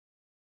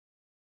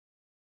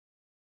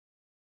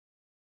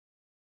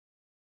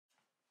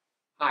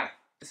Hi,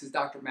 this is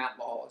Dr. Matt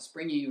Lawless,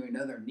 bringing you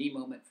another knee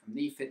moment from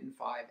Knee Fit and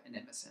 5 and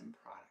MSM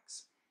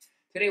products.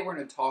 Today we're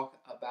going to talk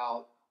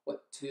about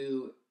what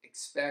to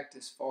expect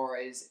as far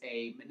as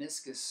a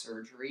meniscus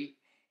surgery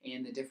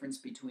and the difference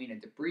between a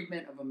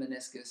debridement of a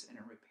meniscus and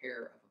a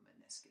repair of a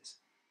meniscus.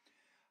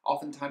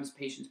 Oftentimes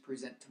patients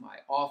present to my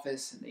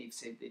office and they've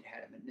said they'd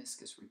had a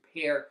meniscus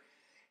repair,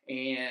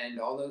 and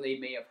although they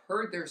may have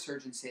heard their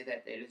surgeon say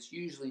that, that is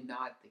usually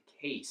not the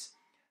case.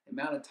 The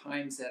amount of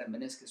times that a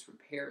meniscus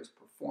repair is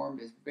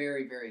performed is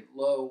very, very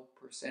low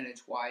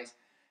percentage-wise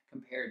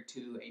compared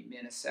to a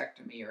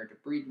meniscectomy or a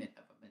debridement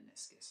of a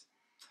meniscus.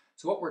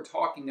 So what we're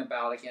talking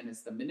about, again,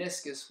 is the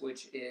meniscus,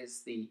 which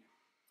is the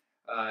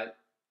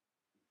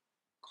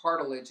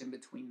cartilage in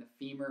between the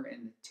femur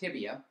and the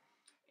tibia.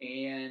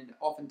 And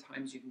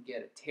oftentimes you can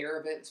get a tear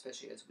of it,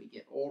 especially as we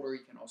get older.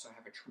 You can also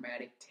have a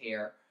traumatic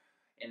tear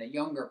in a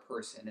younger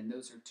person, and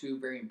those are two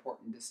very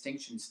important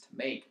distinctions to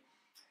make,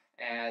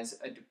 as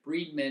a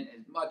debridement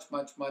is much,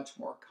 much, much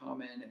more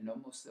common and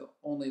almost the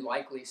only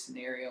likely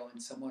scenario in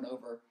someone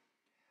over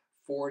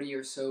 40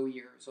 or so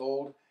years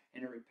old,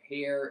 and a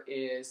repair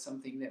is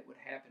something that would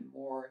happen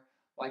more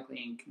likely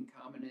in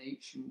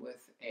concomitation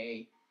with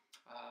a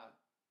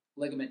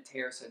ligament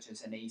tear such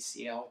as an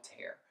ACL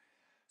tear.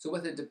 So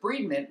with a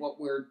debridement, what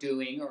we're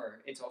doing,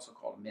 or it's also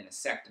called a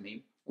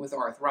meniscectomy, with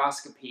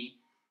arthroscopy,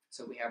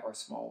 so we have our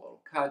small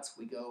little cuts,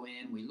 we go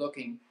in, we're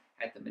looking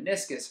at the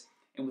meniscus,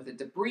 and with a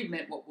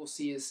debridement, what we'll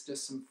see is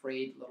just some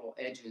frayed little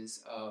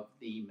edges of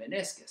the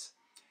meniscus.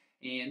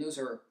 And those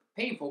are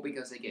painful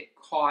because they get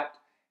caught,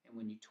 and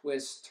when you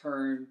twist,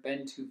 turn,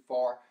 bend too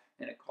far,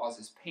 then it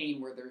causes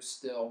pain where they're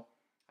still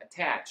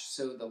attached.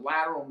 So the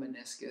lateral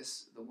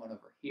meniscus, the one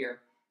over here,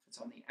 it's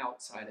on the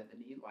outside of the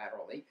knee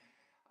laterally.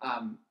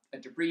 A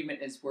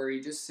debridement is where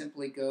you just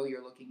simply go,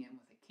 you're looking in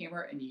with a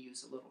camera, and you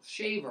use a little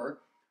shaver,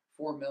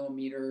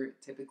 4mm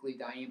typically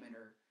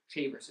diameter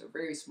shaver, so a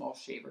very small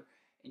shaver,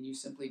 and you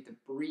simply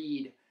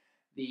debride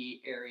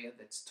the area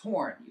that's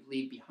torn. You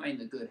leave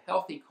behind the good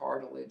healthy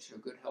cartilage or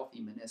good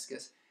healthy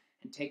meniscus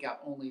and take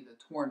out only the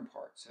torn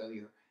part. So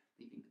you're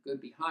leaving the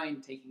good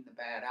behind, taking the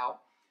bad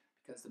out,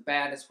 because the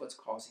bad is what's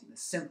causing the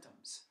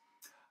symptoms.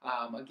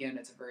 Again,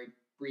 it's a very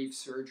brief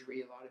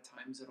surgery. A lot of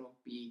times it'll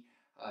be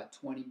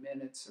 20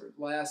 minutes or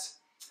less.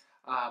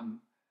 A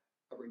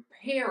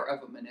repair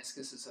of a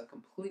meniscus is a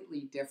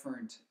completely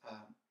different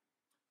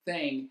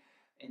thing.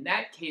 In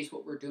that case,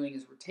 what we're doing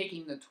is we're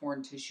taking the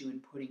torn tissue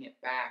and putting it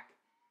back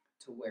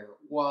to where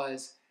it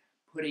was,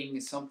 putting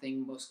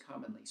something most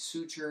commonly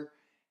suture,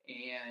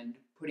 and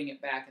putting it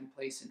back in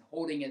place and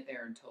holding it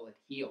there until it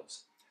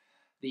heals.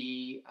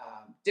 The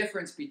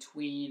difference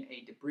between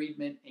a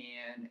debridement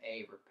and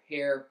a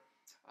repair,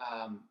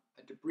 a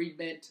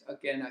debridement,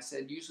 again, I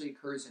said, usually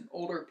occurs in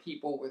older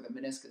people where the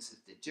meniscus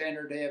is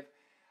degenerative.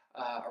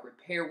 A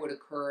repair would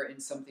occur in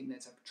something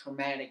that's a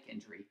traumatic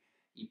injury.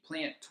 You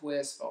plant,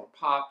 twist, fall,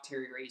 pop,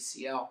 tear your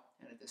ACL,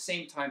 and at the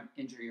same time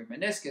injure your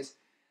meniscus.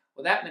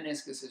 Well, that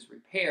meniscus is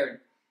repaired.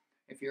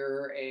 If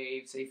you're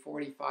a, say,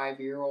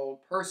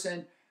 45-year-old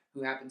person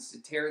who happens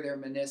to tear their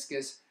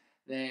meniscus,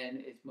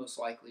 then it's most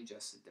likely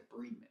just a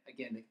debridement.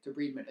 Again, the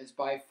debridement is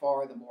by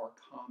far the more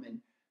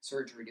common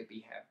surgery to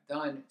be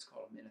done. It's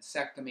called a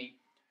meniscectomy.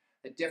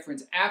 The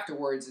difference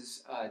afterwards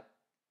is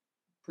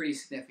pretty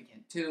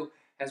significant too.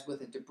 As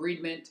with a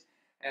debridement,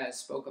 as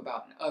spoke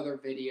about in other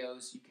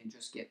videos, you can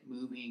just get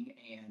moving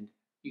and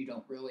you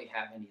don't really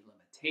have any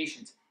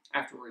limitations.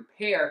 After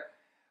repair,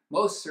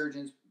 most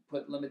surgeons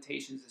put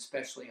limitations,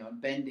 especially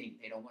on bending.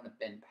 They don't want to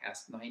bend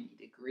past 90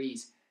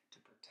 degrees to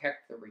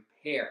protect the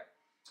repair.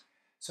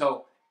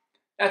 So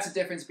that's the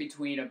difference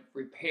between a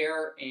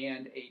repair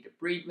and a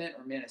debridement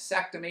or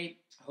meniscectomy.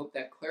 I hope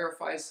that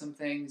clarifies some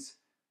things.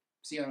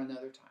 See you on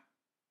another time.